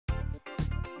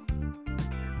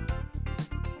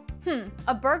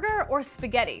A burger or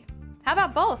spaghetti? How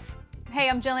about both? Hey,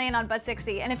 I'm Gillian on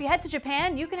But60, and if you head to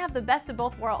Japan, you can have the best of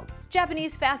both worlds.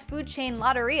 Japanese fast food chain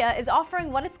Lotteria is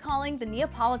offering what it's calling the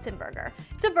Neapolitan burger.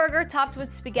 It's a burger topped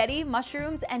with spaghetti,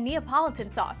 mushrooms, and Neapolitan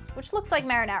sauce, which looks like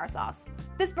marinara sauce.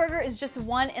 This burger is just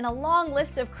one in a long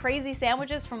list of crazy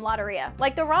sandwiches from Lotteria,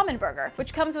 like the ramen burger,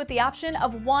 which comes with the option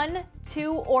of 1,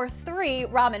 2, or 3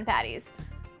 ramen patties.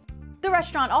 The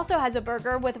restaurant also has a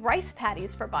burger with rice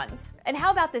patties for buns. And how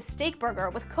about this steak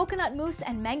burger with coconut mousse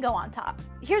and mango on top?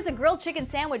 Here's a grilled chicken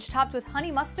sandwich topped with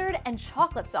honey mustard and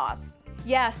chocolate sauce.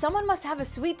 Yeah, someone must have a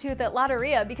sweet tooth at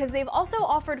Lotteria because they've also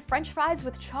offered french fries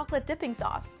with chocolate dipping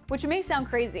sauce. Which may sound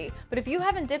crazy, but if you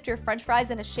haven't dipped your french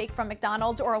fries in a shake from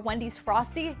McDonald's or a Wendy's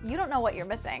Frosty, you don't know what you're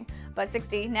missing. But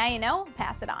 60, now you know,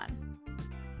 pass it on.